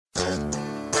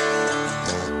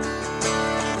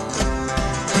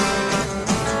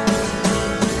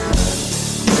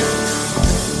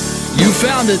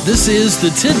found it. This is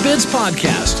the Tidbits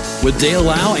Podcast with Dale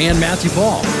Lau and Matthew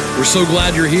Paul. We're so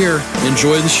glad you're here.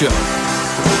 Enjoy the show.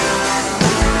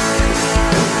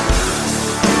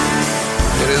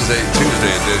 It is a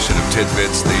Tuesday edition of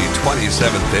Tidbits, the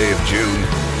 27th day of June.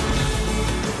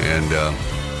 And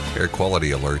air quality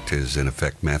alert is in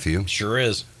effect, Matthew. Sure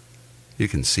is. You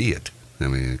can see it. I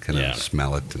mean, you kind of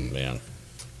smell it. And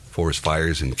forest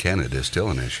fires in Canada is still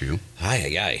an issue.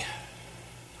 Aye.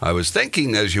 I was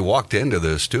thinking as you walked into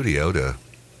the studio to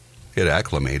get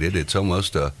acclimated, it's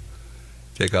almost a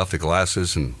take off the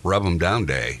glasses and rub them down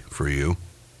day for you.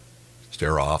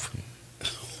 Stare off.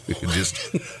 You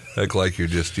just act like you're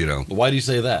just, Why do you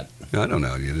say that? I don't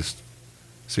know. You just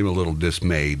seem a little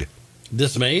dismayed.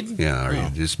 Dismayed? Yeah. Are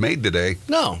you dismayed today?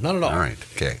 No, not at all. All right.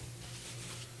 Okay.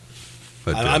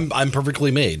 But, I'm perfectly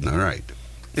made. All right.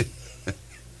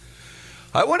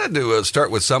 I wanted to start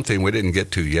with something we didn't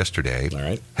get to yesterday. All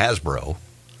right. Hasbro,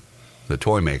 the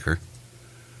toy maker,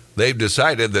 they've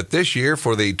decided that this year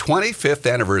for the 25th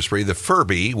anniversary, the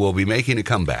Furby will be making a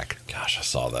comeback. Gosh, I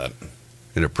saw that.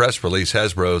 In a press release,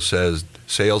 Hasbro says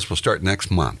sales will start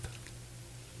next month.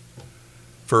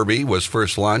 Furby was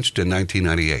first launched in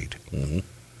 1998. Mm-hmm.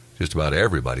 Just about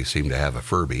everybody seemed to have a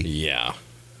Furby. Yeah.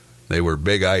 They were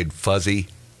big-eyed, fuzzy,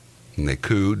 and they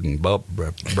cooed and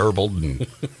burbled and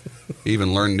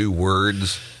even learned new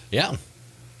words. Yeah.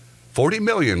 40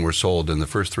 million were sold in the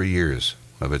first 3 years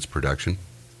of its production.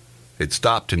 It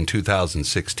stopped in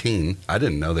 2016. I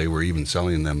didn't know they were even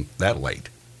selling them that late.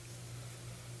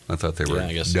 I thought they were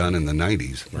done in the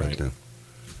 90s. Right. But,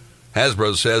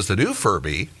 Hasbro says the new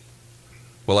Furby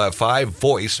will have 5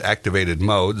 voice-activated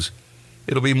modes.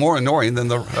 It'll be more annoying than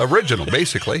the original,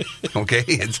 basically.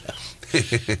 Okay?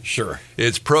 Sure.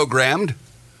 It's programmed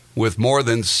with more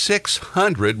than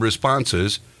 600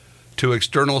 responses to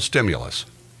external stimulus.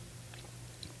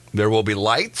 There will be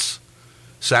lights,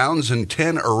 sounds, and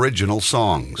 10 original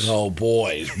songs. Oh,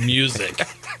 boy. Music.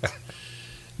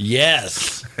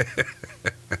 Yes.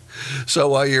 So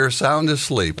while you're sound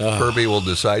asleep, Furby will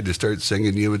decide to start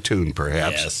singing you a tune,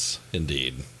 perhaps. Yes,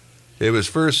 indeed. It was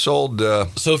first sold...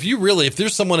 So if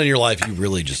there's someone in your life you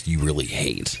really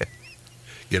hate...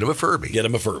 Get him a Furby. Get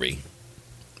him a Furby.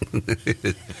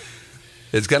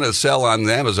 It's going to sell on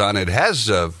Amazon. It has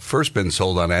first been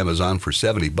sold on Amazon for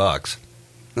 $70.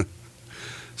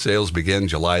 Sales begin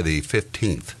July the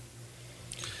 15th.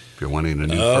 If you're wanting a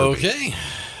new Furby. Okay.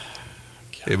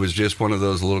 It was just one of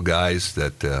those little guys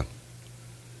that,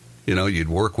 you'd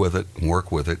work with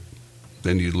it,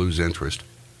 then you'd lose interest.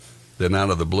 Then out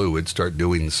of the blue, it'd start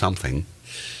doing something.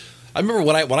 I remember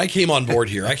when I came on board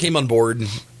here, I came on board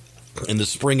in the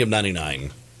spring of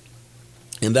 99.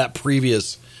 In that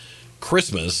previous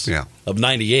Christmas of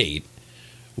 98,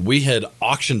 we had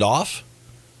auctioned off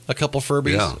a couple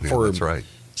Furbies for that's right.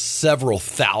 several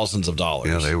thousands of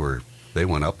dollars. Yeah, they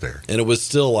went up there. And it was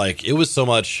still it was so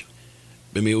much,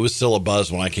 it was still a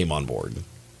buzz when I came on board. And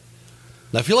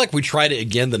I feel like we tried it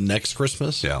again the next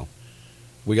Christmas. Yeah.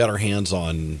 We got our hands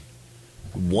on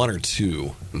 1 or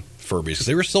 2 Furbies because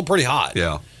they were still pretty hot.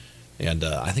 Yeah. And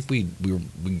I think we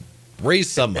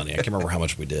raised some money. I can't remember how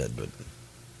much we did, but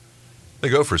they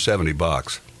go for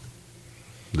 $70.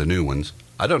 The new ones.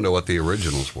 I don't know what the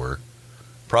originals were.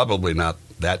 Probably not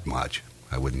that much,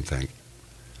 I wouldn't think.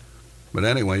 But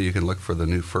anyway, you can look for the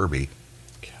new Furby.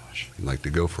 Gosh, I'd like to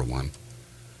go for one.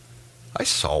 I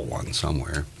saw one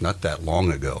somewhere not that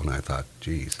long ago, and I thought,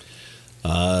 geez.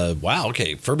 Wow.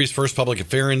 Okay. Furby's first public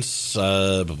appearance,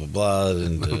 blah blah blah,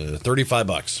 and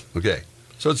 $35. Okay.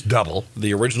 So it's double.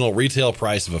 The original retail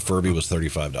price of a Furby was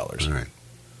 $35. All right.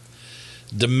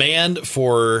 Demand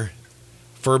for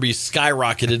Furby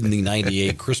skyrocketed in the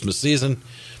 98 Christmas season,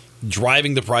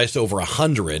 driving the price to over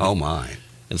 $100. Oh, my.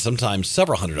 And sometimes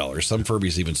several $100s. Some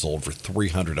Furbies even sold for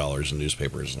 $300 in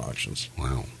newspapers and auctions.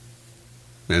 Wow.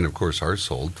 And, of course, ours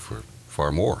sold for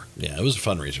far more. Yeah, it was a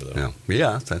fundraiser, though.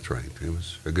 Yeah, that's right. It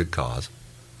was a good cause.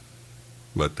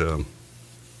 But, I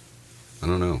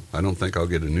don't know. I don't think I'll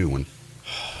get a new one.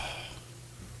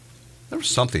 There was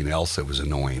something else that was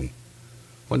annoying.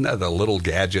 Wasn't that a little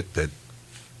gadget that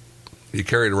you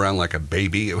carried around like a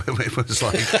baby? It was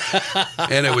like,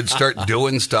 and it would start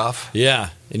doing stuff.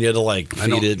 Yeah, and you had to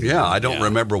feed it. Yeah, I don't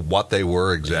remember what they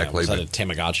were exactly. Yeah, was that a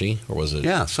Tamagotchi or was it?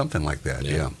 Yeah, something like that.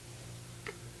 Yeah.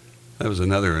 That was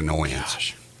another annoyance.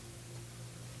 Gosh.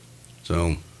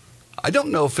 So, I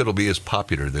don't know if it'll be as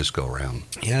popular this go around.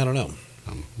 Yeah, I don't know.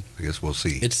 I guess we'll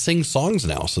see. It sings songs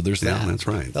now, so there's that. Yeah, that's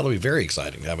right. That'll be very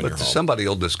exciting to have in your home. Somebody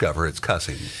will discover it's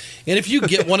cussing. And if you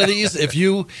get one of these,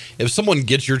 if someone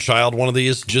gets your child one of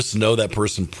these, just know that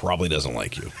person probably doesn't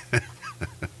like you.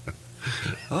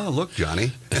 Oh, look,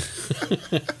 Johnny.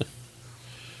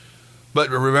 But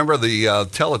remember the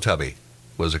Teletubby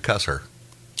was a cusser.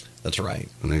 That's right.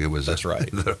 I think it was. That's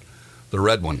right. The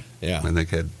red one. Yeah. I think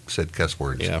had said cuss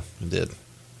words. Yeah, it did.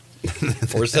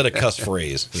 Or said a cuss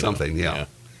phrase. Something, yeah.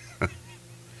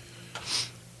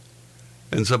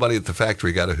 And somebody at the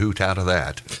factory got a hoot out of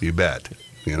that. You bet.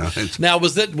 Now,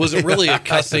 was it really a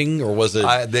cussing, or was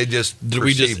it? They just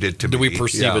perceived it to be. Did we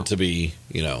perceive it to be?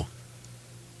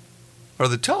 Are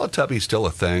the Teletubbies still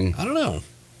a thing? I don't know.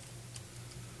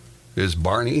 Is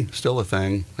Barney still a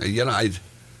thing?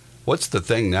 What's the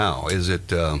thing now? Is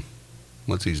it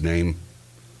what's his name?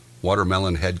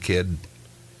 Watermelon Head Kid.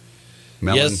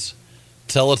 Melon? Yes,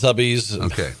 Teletubbies.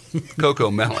 Okay,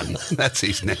 Coco Melon. That's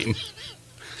his name.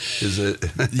 Is it?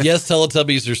 Yes,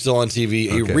 Teletubbies are still on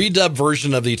TV. A Okay. redubbed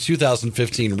version of the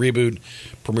 2015 reboot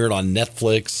premiered on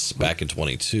Netflix back in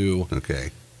 22.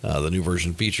 Okay. The new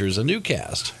version features a new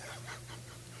cast.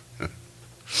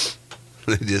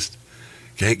 They just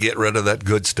can't get rid of that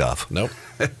good stuff. Nope.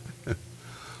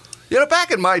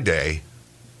 Back in my day,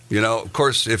 of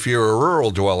course, if you're a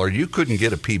rural dweller, you couldn't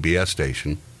get a PBS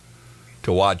station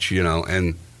to watch,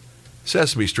 and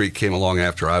Sesame Street came along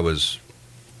after I was,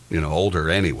 older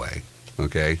anyway,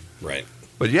 okay? Right.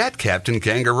 But you had Captain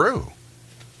Kangaroo.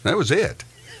 That was it.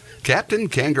 Captain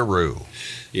Kangaroo.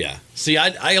 Yeah. See,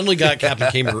 I only got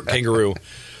Captain Kangaroo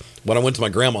when I went to my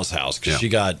grandma's house because she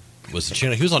got, he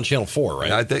was on Channel 4,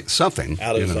 right? I think something.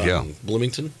 Out of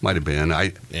Bloomington? Might have been. I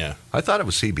thought it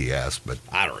was CBS, but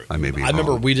I don't know. I may be I wrong.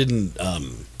 remember we didn't,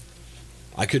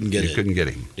 I couldn't get it. You couldn't get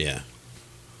him. Yeah.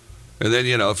 And then,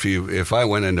 if I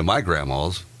went into my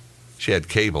grandma's, she had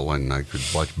cable and I could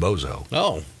watch Bozo.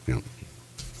 Oh. You know.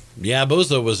 Yeah,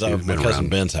 Bozo was my cousin around.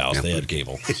 Ben's house. Yeah. They had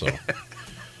cable. So.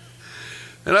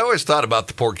 And I always thought about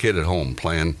the poor kid at home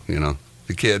playing,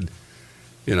 the kid,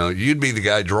 you'd be the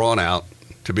guy drawn out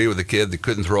to be with a kid that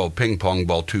couldn't throw a ping pong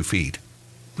ball 2 feet.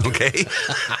 Okay?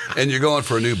 And you're going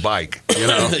for a new bike,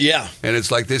 Yeah. And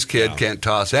it's like this kid can't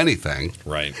toss anything.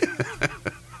 Right.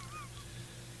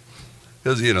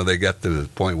 Because, they got to the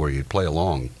point where you'd play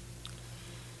along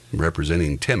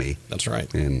representing Timmy. That's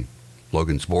right. In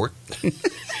Logan Sport.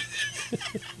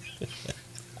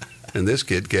 And this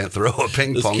kid can't throw a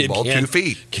ping pong ball 2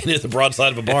 feet. Can't hit the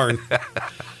broadside of a barn.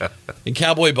 And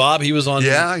Cowboy Bob, he was on.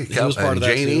 Yeah, he was part of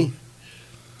that Janie. too.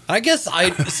 I guess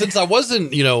since I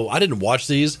wasn't, I didn't watch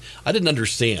these. I didn't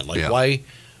understand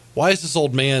why is this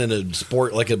old man in a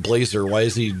sport like a blazer? Why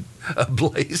is he a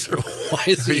blazer? Why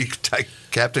is he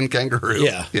Captain Kangaroo?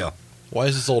 Yeah, yeah. Why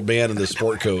is this old man in the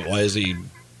sport coat? Why is he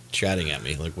chatting at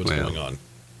me? Like, what's going on?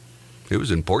 It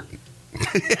was important.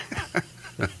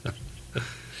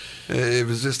 It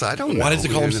was just, I don't know. Why does he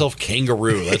call himself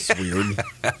Kangaroo? That's weird.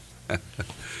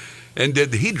 And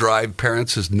did he drive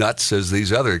parents as nuts as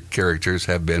these other characters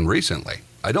have been recently?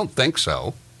 I don't think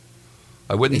so.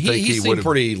 I wouldn't think he would have.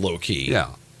 Pretty low key. Yeah.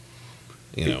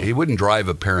 He wouldn't drive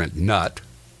a parent nuts,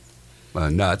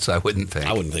 I wouldn't think.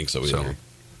 I wouldn't think so either. So,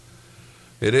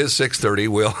 it is 6:30.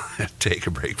 We'll take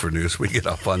a break for news. We get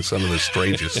off on some of the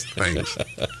strangest things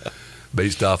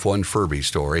based off one Furby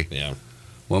story. Yeah.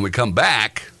 When we come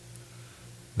back,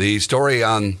 the story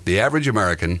on the average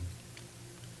American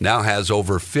now has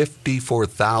over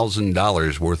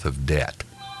 $54,000 worth of debt.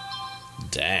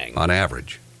 Dang. On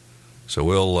average. So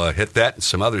we'll hit that and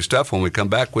some other stuff when we come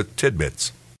back with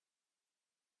Tidbits.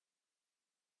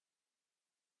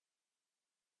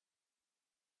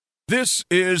 This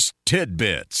is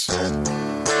Tidbits.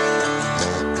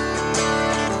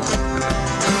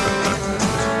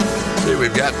 See,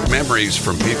 we've got memories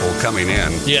from people coming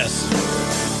in. Yes.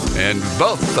 And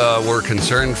both were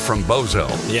concerned from Bozo.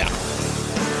 Yeah.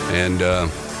 And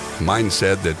mine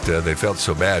said that they felt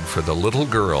so bad for the little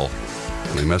girl.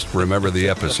 We must remember the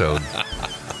episode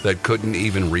that couldn't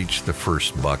even reach the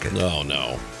first bucket. Oh,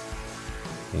 no.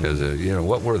 Because,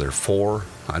 what were there, 4?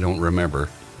 I don't remember.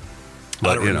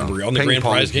 But, I don't remember. On the grand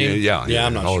prize game? Yeah.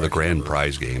 I'm not sure. Oh, the grand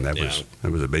prize game. That was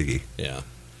a biggie. Yeah.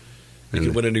 You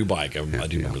could win a new bike. I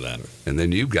do remember that. And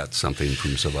then you got something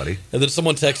from somebody. And then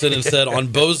someone texted and said, on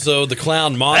Bozo the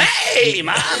Clown, Hey,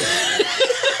 Mom!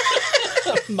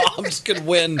 moms could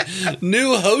win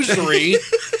new hosiery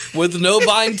with no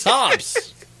buying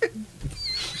tops.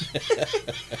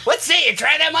 Let's see you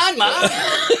try them on, Mom.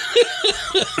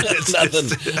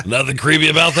 Nothing creepy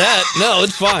about that. No,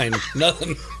 it's fine.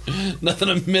 Nothing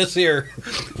to miss here.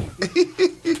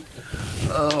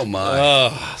 Oh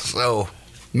my! So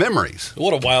memories.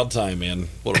 What a wild time, man!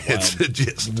 What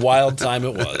a wild time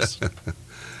it was.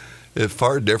 It's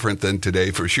far different than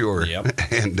today, for sure. Yep.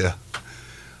 And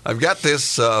I've got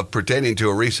this pertaining to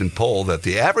a recent poll that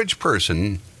the average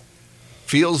person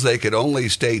feels they could only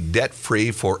stay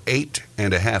debt-free for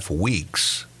 8.5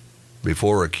 weeks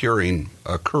before accruing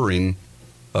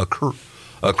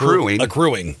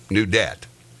new debt.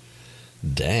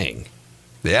 Dang.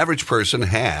 The average person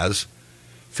has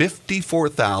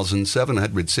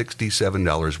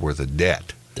 $54,767 worth of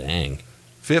debt. Dang.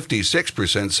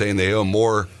 56% saying they owe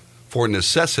more for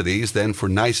necessities than for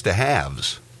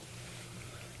nice-to-haves.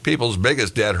 People's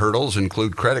biggest debt hurdles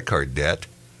include credit card debt,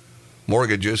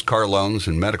 mortgages, car loans,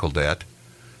 and medical debt.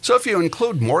 So if you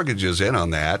include mortgages in on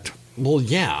that, well,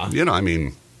 yeah.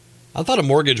 I thought a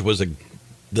mortgage was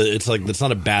it's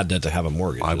not a bad debt to have a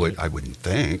mortgage. I wouldn't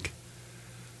think.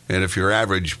 And if your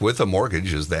average with a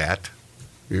mortgage is that,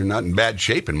 you're not in bad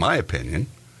shape, in my opinion.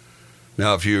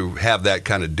 Now, if you have that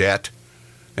kind of debt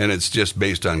and it's just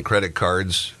based on credit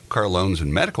cards, car loans,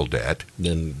 and medical debt,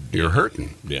 then you're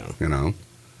hurting. Yeah.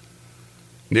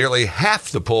 Nearly half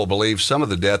the poll believe some of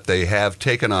the debt they have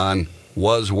taken on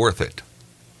was worth it.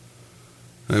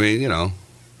 And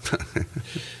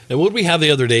what we have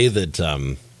the other day that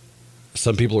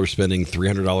some people are spending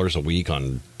 $300 a week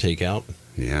on takeout?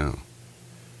 Yeah.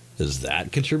 Is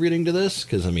that contributing to this?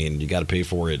 Because, you got to pay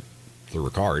for it through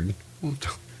a card. And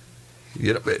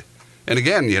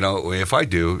again, if I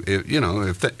do,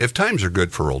 if times are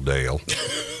good for old Dale,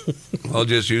 I'll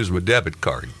just use my debit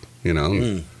card,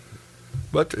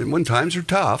 But when times are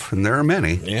tough, and there are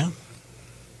many,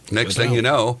 next thing you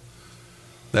know,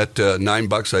 that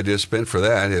 $9 I just spent for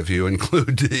that, if you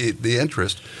include the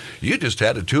interest, you just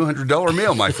had a $200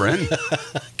 meal, my friend.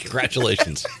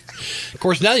 Congratulations. Of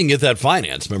course, now you can get that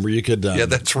financed. Remember, you could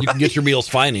that's right. You can get your meals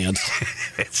financed.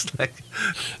 It's like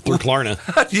through Klarna.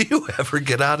 How do you ever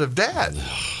get out of debt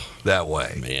that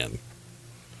way? Man.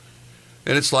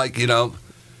 And it's like,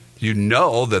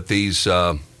 that these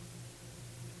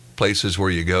places where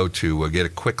you go to get a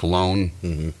quick loan,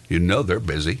 they're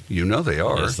busy. They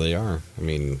are. Yes, they are.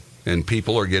 And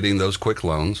people are getting those quick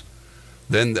loans.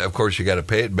 Then, of course, you got to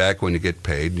pay it back when you get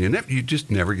paid. You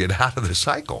just never get out of the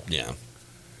cycle. Yeah.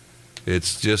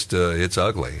 It's just, it's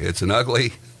ugly. It's an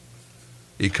ugly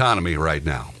economy right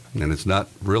now. And it's not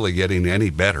really getting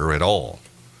any better at all.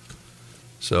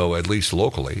 So, at least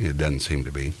locally, it doesn't seem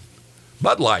to be.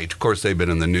 Bud Light, of course, they've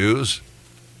been in the news.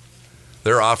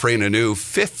 They're offering a new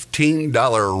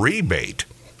 $15 rebate.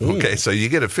 Okay, so you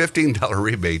get a $15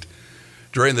 rebate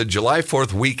during the July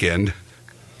 4th weekend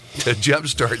to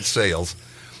jumpstart sales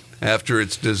after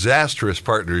its disastrous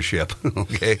partnership.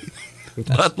 Okay,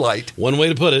 Bud Light, one way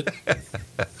to put it,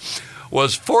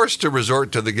 was forced to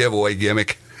resort to the giveaway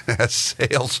gimmick as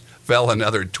sales fell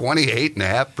another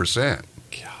 28.5%.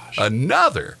 Gosh,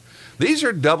 another. These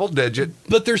are double digit,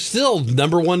 but they're still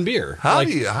number one beer. How do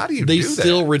you they do that? They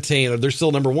still retain. They're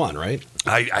still number one, right?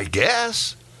 I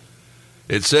guess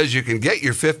it says you can get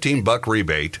your $15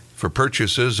 rebate for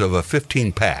purchases of a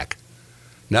 15 pack.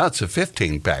 Now it's a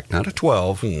 15 pack, not a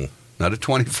 12, not a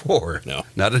 24,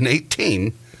 not an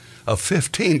 18, a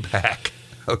 15 pack.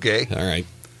 Okay, all right.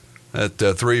 At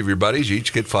three of your buddies, you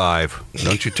each get 5.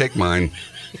 Don't you take mine?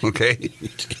 Okay,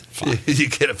 you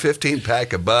get a 15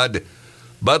 pack of Bud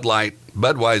Light,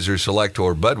 Budweiser Select,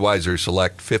 or Budweiser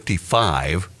Select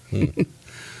 55.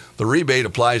 The rebate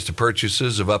applies to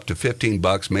purchases of up to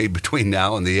 $15 made between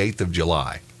now and the 8th of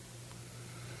July.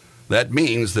 That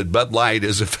means that Bud Light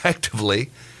is effectively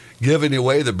giving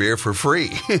away the beer for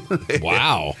free.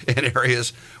 Wow. In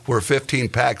areas where 15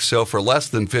 packs sell for less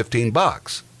than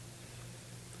 $15.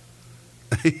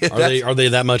 Are they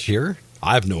that much here?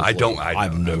 I have no clue. I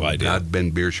have no idea. I've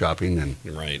been beer shopping and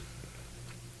right.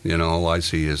 All I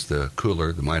see is the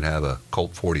cooler that might have a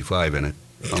Colt 45 in it.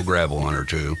 I'll grab one or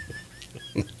two.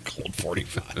 Colt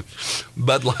 45.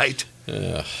 Bud Light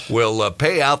will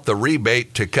pay out the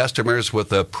rebate to customers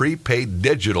with a prepaid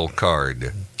digital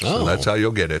card. So that's how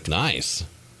you'll get it. Nice.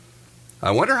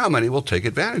 I wonder how many will take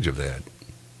advantage of that.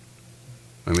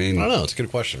 I don't know. It's a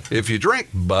good question. If you drink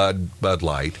Bud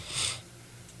Light,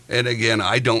 and again,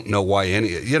 I don't know why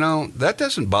that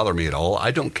doesn't bother me at all.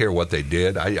 I don't care what they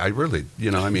did. I really,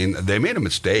 they made a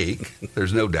mistake.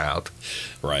 There's no doubt.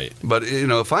 Right. But,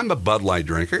 if I'm a Bud Light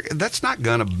drinker, that's not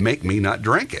going to make me not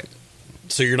drink it.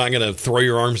 So you're not going to throw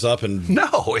your arms up and...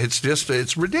 No,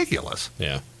 it's ridiculous.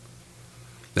 Yeah.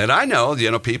 And I know,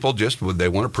 people they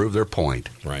want to prove their point.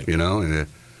 Right. And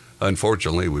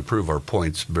unfortunately, we prove our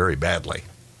points very badly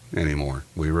anymore.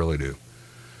 We really do.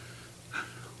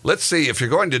 Let's see, if you're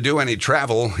going to do any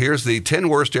travel, here's the 10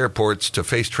 worst airports to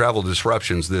face travel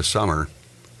disruptions this summer.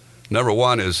 Number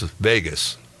 1 is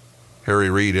Vegas,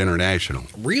 Harry Reid International.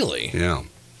 Really? Yeah.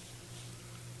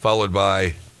 Followed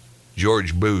by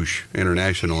George Bush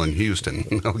International in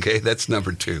Houston. Okay, that's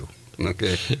number 2.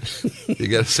 Okay. You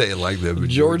got to say it like the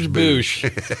George Bush.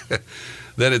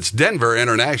 Then it's Denver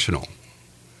International.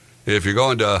 If you're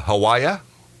going to Hawaii,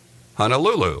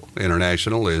 Honolulu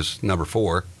International is number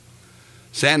 4.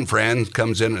 San Fran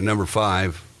comes in at number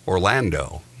 5.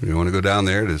 Orlando. You want to go down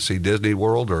there to see Disney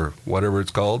World or whatever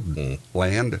it's called?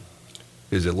 Land?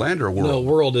 Is it land or world? No,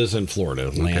 world is in Florida.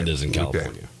 Land is in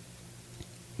California.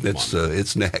 Okay.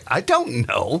 It's I don't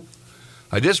know.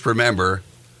 I just remember.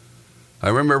 I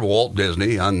remember Walt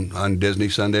Disney on Disney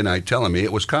Sunday night telling me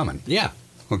it was coming. Yeah.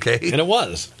 Okay. And it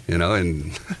was. And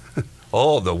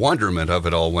the wonderment of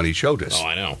it all when he showed us. Oh,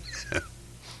 I know.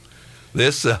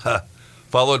 This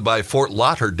followed by Fort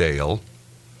Lauderdale,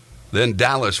 then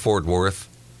Dallas Fort Worth,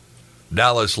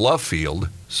 Dallas Love Field.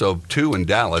 So 2 in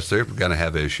Dallas, they're going to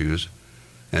have issues,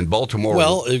 and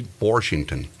Baltimore,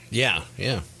 Washington. Yeah.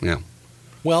 Yeah.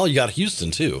 Well, you got Houston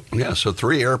too. Yeah. So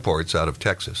 3 airports out of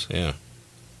Texas. Yeah.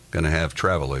 Going to have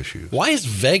travel issues. Why does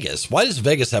Vegas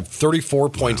have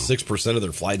 34.6% of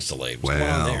their flights delayed? What's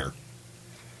going on there?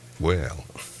 Well,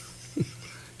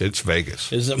 it's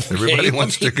Vegas. Is it okay? Everybody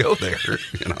wants to go there.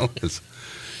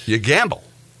 You gamble.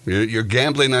 You're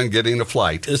gambling on getting a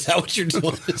flight. Is that what you're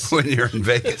doing? When you're in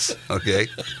Vegas, okay?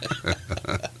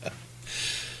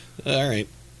 All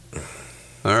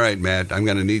right, Matt. I'm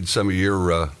going to need some of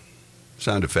your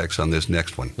sound effects on this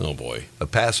next one. Oh, boy. A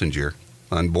passenger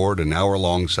on board an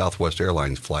hour-long Southwest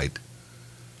Airlines flight,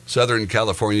 Southern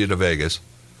California to Vegas,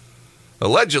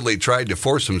 allegedly tried to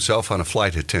force himself on a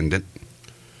flight attendant,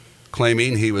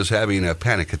 claiming he was having a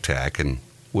panic attack and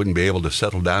wouldn't be able to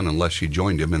settle down unless she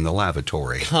joined him in the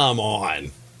lavatory. Come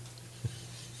on.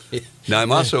 Now,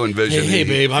 I'm also envisioning... Hey,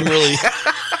 babe, I'm really...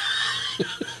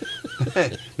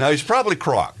 Now, he's probably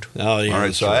crocked. Oh, yeah. All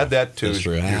right, so true. I add that too. That's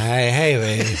true. Hey,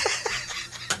 babe.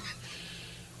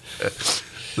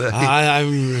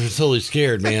 I'm totally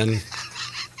scared, man.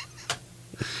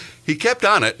 He kept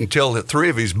on it until 3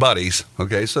 of his buddies,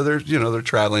 okay, so they're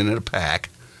traveling in a pack,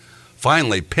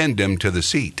 finally pinned him to the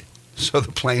seat so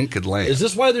the plane could land. Is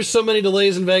this why there's so many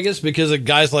delays in Vegas? Because of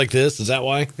guys like this? Is that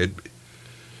why?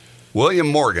 William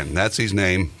Morgan, that's his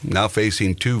name, now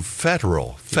facing 2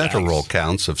 federal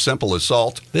counts of simple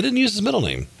assault. They didn't use his middle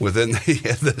name. Within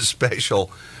the special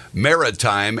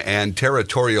maritime and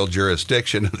territorial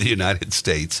jurisdiction of the United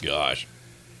States. Gosh.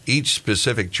 Each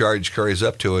specific charge carries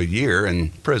up to a year in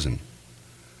prison.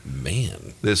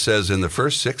 Man. This says in the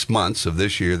first 6 months of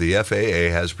this year, the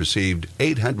FAA has received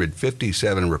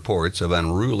 857 reports of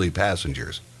unruly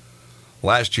passengers.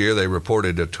 Last year, they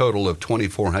reported a total of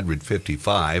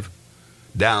 2,455,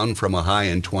 down from a high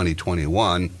in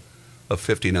 2021 of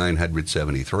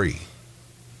 5,973.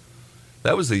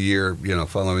 That was the year,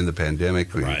 following the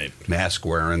pandemic. Right. Mask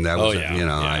wearing. That was,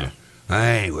 yeah.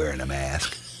 I ain't wearing a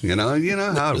mask. You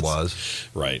know how it was.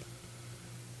 Right.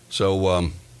 So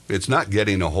it's not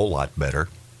getting a whole lot better.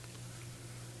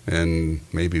 And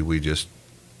maybe we just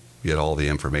get all the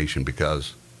information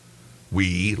because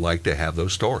we like to have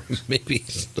those stories. Maybe.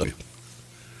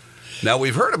 Now,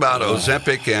 we've heard about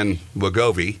Ozempic and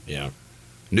Wegovy. Yeah.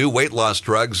 New weight loss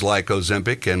drugs like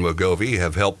Ozempic and Wegovy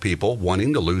have helped people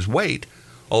wanting to lose weight,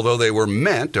 although they were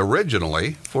meant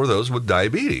originally for those with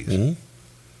diabetes. Mm-hmm.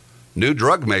 New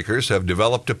drug makers have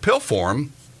developed a pill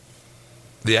form.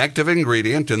 The active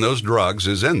ingredient in those drugs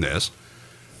is in this.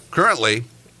 Currently,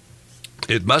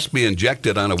 it must be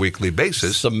injected on a weekly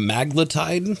basis.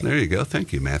 Semaglutide? There you go.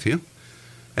 Thank you, Matthew.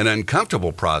 An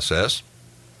uncomfortable process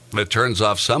that turns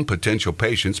off some potential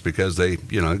patients because they,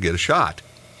 get a shot.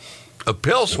 A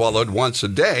pill swallowed once a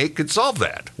day could solve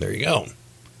that. There you go.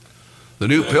 The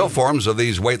new pill forms of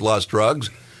these weight loss drugs,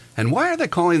 and why are they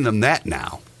calling them that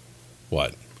now?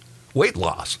 What? Weight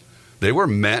loss. They were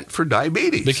meant for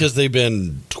diabetes. Because they've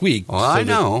been tweaked. Oh, I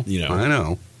know. I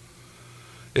know.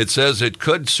 It says it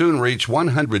could soon reach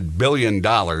 $100 billion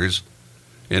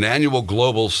in annual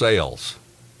global sales.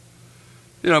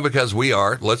 Because we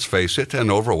are, let's face it,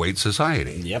 an overweight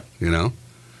society. Yep.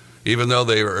 Even though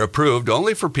they are approved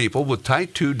only for people with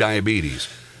type 2 diabetes.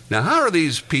 Now, how are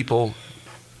these people,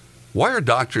 why are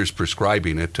doctors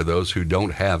prescribing it to those who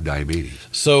don't have diabetes?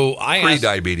 So I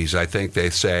pre-diabetes, I think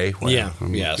they say. Well,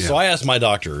 yeah. So I asked my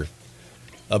doctor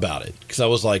about it because I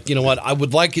was like, you know what, I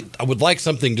would like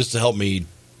something just to help me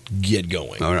get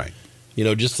going. All right.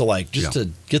 Just to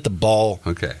get the ball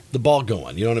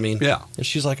going. You know what I mean? Yeah. And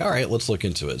she's like, all right, let's look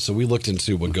into it. So we looked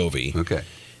into Wegovy. Okay.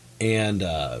 And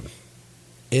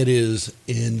it is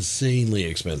insanely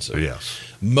expensive. Yes.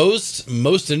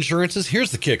 Most insurances,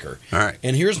 here's the kicker. All right.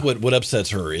 And here's what upsets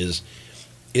her is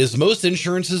most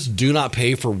insurances do not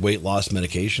pay for weight loss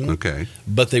medication. Okay.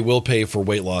 But they will pay for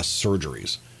weight loss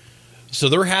surgeries. So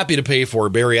they're happy to pay for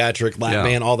bariatric, lap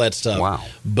band, all that stuff. Wow.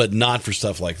 But not for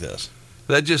stuff like this.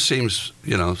 That just seems,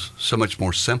 so much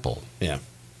more simple. Yeah.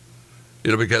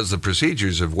 Because the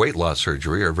procedures of weight loss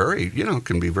surgery are very,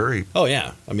 can be very Oh,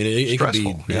 yeah. I mean, it can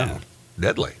stressful. be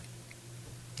Deadly.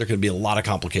 There can be a lot of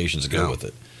complications that go with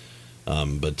it.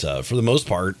 But for the most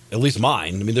part, at least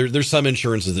mine, I mean, there's some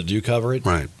insurances that do cover it.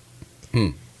 Right.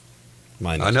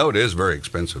 Mine I know it is very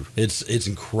expensive. It's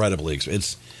incredibly expensive.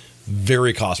 It's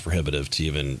very cost prohibitive to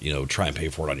even, try and pay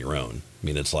for it on your own. I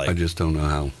mean, it's like... I just don't know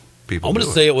how people I'm going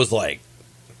do to say it was like,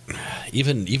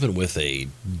 even with a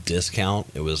discount,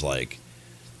 it was like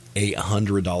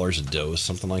 $800 a dose,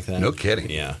 something like that. No kidding.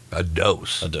 Yeah. A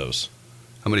dose. A dose.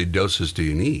 How many doses do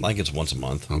you need? I think it's once a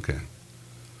month. Okay.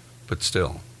 But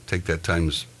still, take that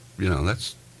times,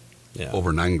 that's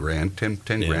over $9,000,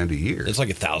 10 grand a year. It's like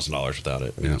 $1,000 without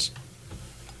it. I mean,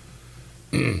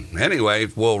 Anyway,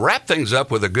 we'll wrap things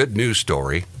up with a good news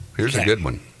story. Here's a good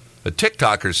one. A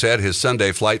TikToker said his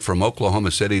Sunday flight from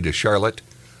Oklahoma City to Charlotte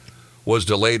was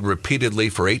delayed repeatedly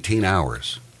for 18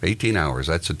 hours. 18 hours.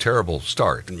 That's a terrible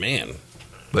start. Man.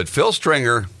 But Phil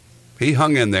Stringer, he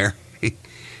hung in there.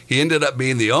 He ended up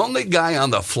being the only guy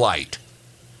on the flight.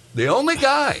 The only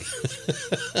guy.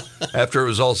 After it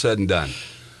was all said and done.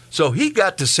 So he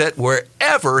got to sit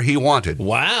wherever he wanted.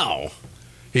 Wow.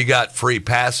 He got free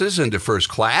passes into first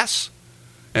class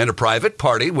and a private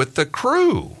party with the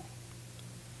crew.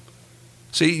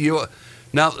 See,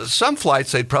 now some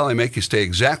flights, they'd probably make you stay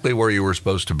exactly where you were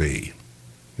supposed to be.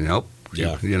 Nope.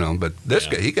 Yeah. But this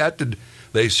guy,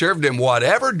 they served him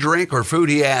whatever drink or food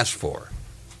he asked for.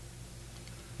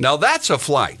 Now that's a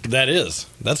flight. That is.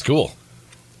 That's cool.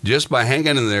 Just by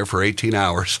hanging in there for 18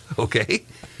 hours, okay?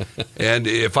 And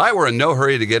if I were in no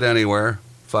hurry to get anywhere,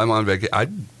 if I'm on vacation,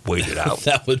 I'd wait it out.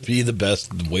 That would be the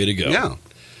best way to go. Yeah.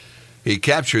 He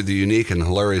captured the unique and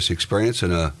hilarious experience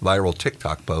in a viral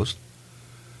TikTok post.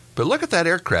 But look at that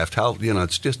aircraft, how,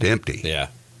 it's just empty. Yeah.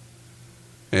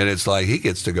 And it's like he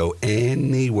gets to go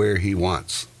anywhere he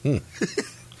wants.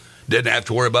 Didn't have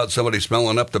to worry about somebody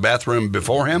smelling up the bathroom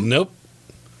before him. Nope.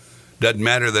 Doesn't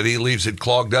matter that he leaves it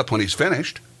clogged up when he's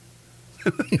finished.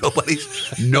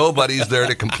 Nobody's there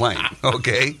to complain.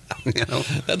 Okay,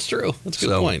 That's true. That's a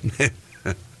good point.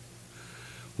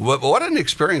 What an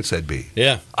experience that'd be.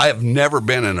 Yeah, I have never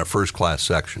been in a first class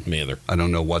section. Me either. I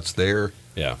don't know what's there.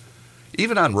 Yeah.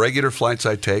 Even on regular flights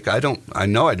I take, I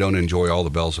know I don't enjoy all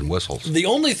the bells and whistles. The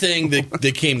only thing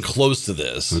that came close to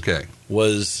this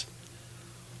was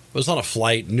on a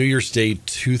flight New Year's Day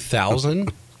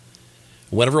 2000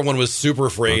 when everyone was super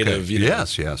afraid of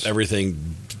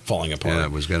everything falling apart. Yeah,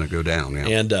 it was going to go down. Yeah.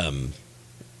 And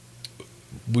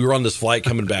we were on this flight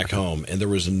coming back home, and there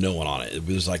was no one on it. It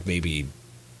was like maybe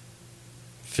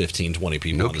 15, 20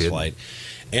 people on this flight.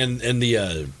 And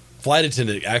the flight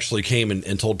attendant actually came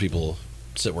and told people,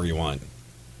 sit where you want.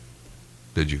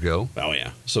 Did you go? Oh,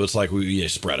 yeah. So it's like we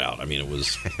spread out. I mean, it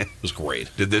was great.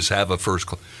 Did this have a first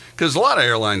class? Because a lot of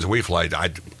airlines we fly,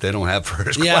 they don't have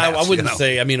first class. Yeah, I wouldn't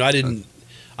say. I mean, I didn't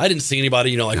see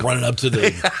anybody, running up to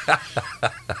the.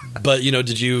 But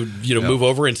did you move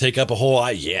over and take up a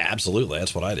whole? Yeah, absolutely.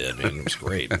 That's what I did. Man, it was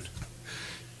great.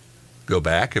 Go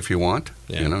back if you want.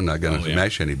 Yeah. Not going to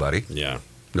mesh anybody. Yeah.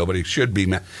 Nobody should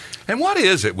be. And what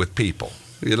is it with people?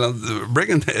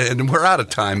 And we're out of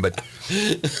time, but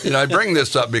I bring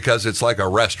this up because it's like a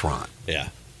restaurant. Yeah.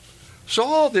 So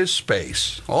all this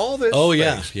space. Oh,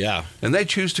 space, yeah. And they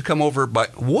choose to come over,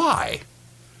 but why?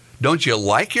 Don't you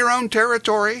like your own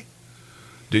territory?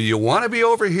 Do you want to be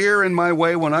over here in my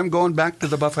way when I'm going back to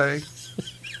the buffet?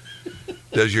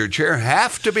 Does your chair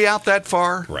have to be out that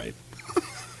far? Right.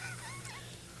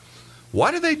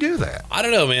 Why do they do that? I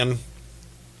don't know, man.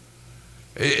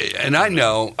 And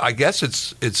I guess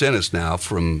it's in us now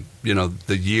from,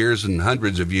 the years and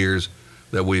hundreds of years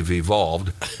that we've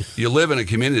evolved. You live in a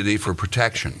community for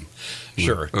protection.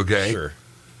 Sure. Okay? Sure.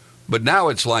 But now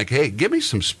it's like, hey, give me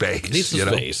some space. Need some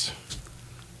space.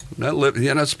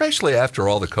 Especially after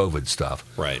all the COVID stuff.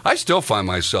 Right. I still find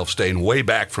myself staying way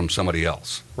back from somebody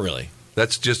else. Really?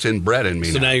 That's just inbred in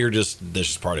me so now. Now this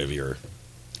is part of your...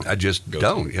 I just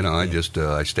don't,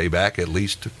 I stay back at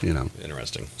least,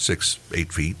 Interesting.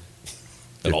 6-8 feet.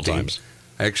 At all times.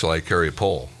 Actually, I carry a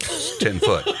pole, 10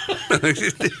 foot.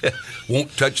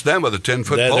 Won't touch them with a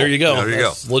 10-foot pole. There you go. There you go.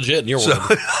 That's legit in your world.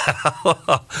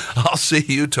 I'll see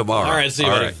you tomorrow. All right, see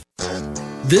you, buddy. Right.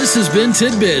 This has been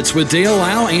Tidbits with Dale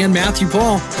Lau and Matthew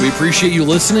Paul. We appreciate you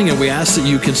listening, and we ask that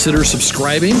you consider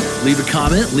subscribing, leave a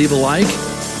comment, leave a like,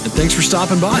 and thanks for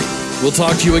stopping by. We'll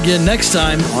talk to you again next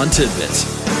time on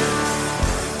Tidbits.